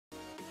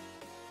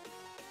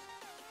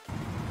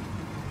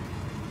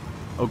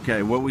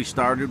Okay, what we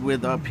started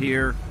with up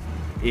here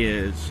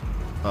is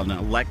an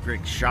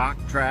electric shock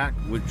track,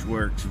 which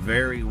works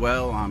very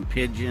well on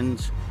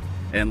pigeons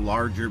and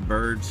larger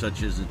birds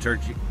such as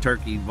the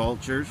turkey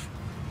vultures.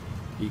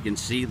 You can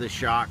see the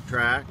shock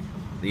track.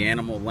 The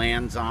animal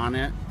lands on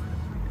it,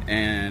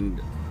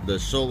 and the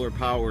solar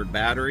powered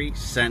battery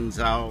sends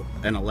out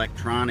an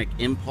electronic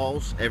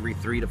impulse every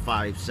 3 to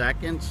 5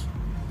 seconds.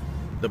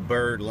 The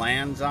bird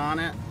lands on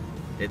it,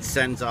 it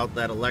sends out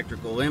that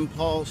electrical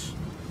impulse,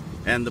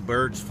 and the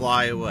birds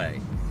fly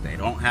away. They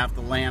don't have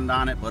to land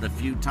on it but a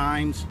few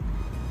times,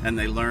 and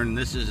they learn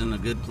this isn't a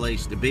good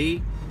place to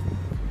be,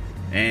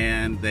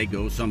 and they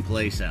go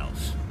someplace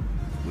else,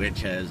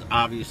 which has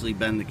obviously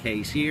been the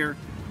case here,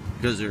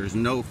 because there's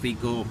no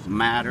fecal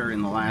matter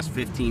in the last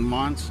 15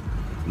 months,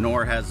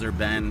 nor has there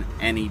been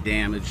any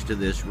damage to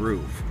this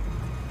roof.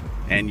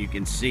 And you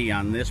can see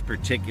on this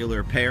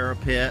particular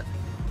parapet,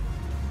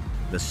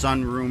 the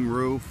sunroom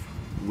roof,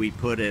 we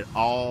put it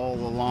all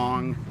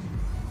along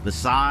the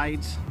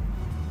sides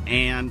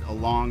and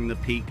along the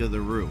peak of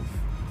the roof.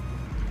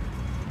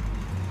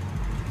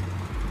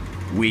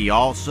 We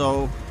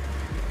also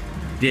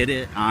did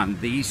it on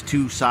these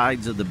two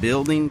sides of the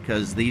building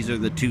because these are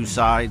the two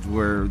sides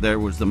where there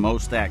was the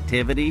most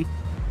activity,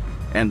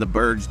 and the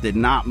birds did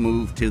not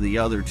move to the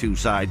other two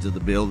sides of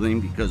the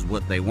building because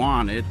what they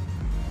wanted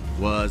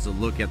was a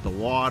look at the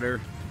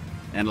water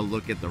and a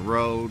look at the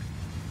road.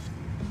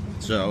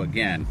 So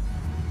again,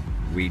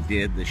 we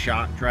did the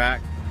shock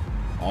track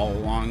all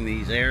along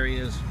these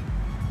areas,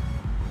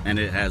 and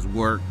it has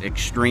worked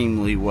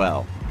extremely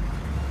well.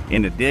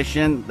 In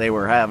addition, they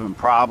were having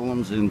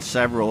problems in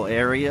several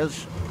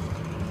areas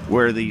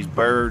where these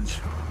birds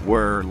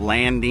were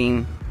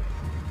landing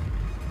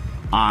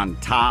on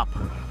top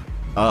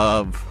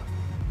of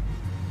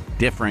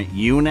different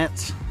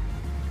units,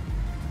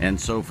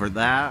 and so for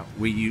that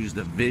we used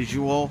a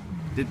visual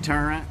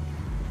deterrent,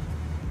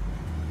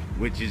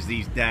 which is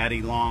these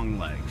daddy long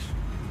legs,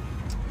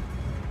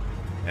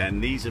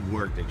 and these have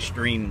worked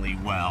extremely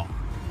well.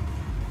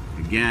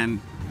 Again,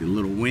 the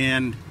little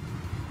wind,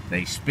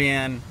 they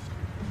spin,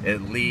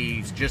 it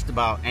leaves just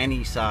about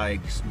any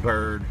size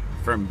bird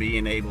from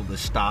being able to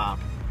stop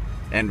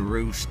and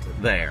roost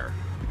there.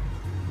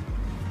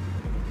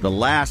 The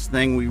last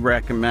thing we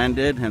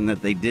recommended, and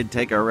that they did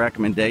take our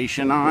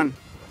recommendation on,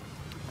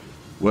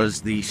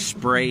 was the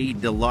Spray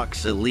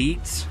Deluxe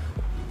Elites,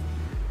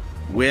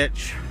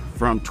 which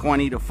from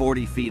 20 to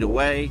 40 feet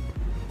away,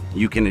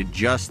 you can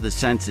adjust the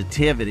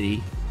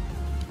sensitivity,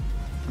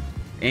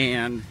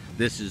 and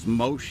this is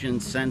motion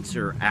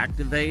sensor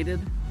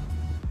activated,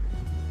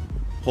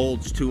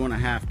 holds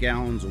 2.5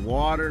 gallons of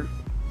water,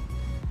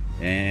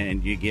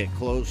 and you get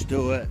close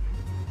to it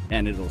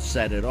and it'll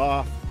set it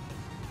off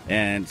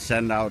and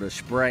send out a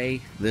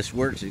spray. This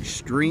works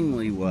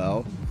extremely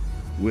well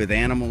with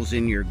animals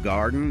in your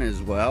garden as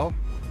well,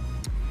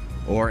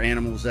 or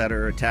animals that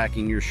are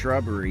attacking your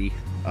shrubbery,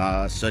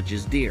 such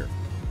as deer,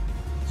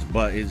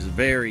 but it's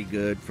very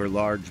good for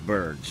large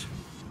birds.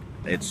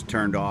 It's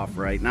turned off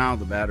right now,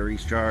 the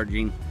battery's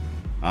charging,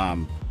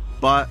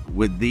 but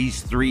with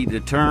these 3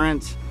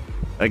 deterrents,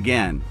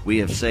 again, we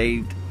have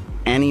saved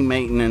any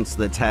maintenance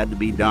that's had to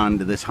be done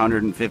to this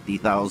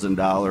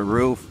 $150,000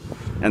 roof,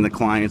 and the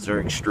clients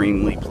are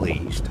extremely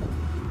pleased.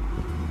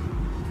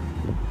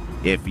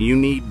 If you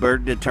need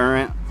bird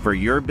deterrent for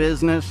your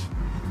business,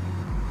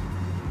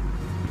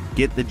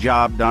 get the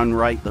job done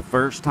right the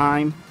first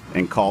time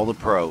and call the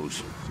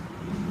pros.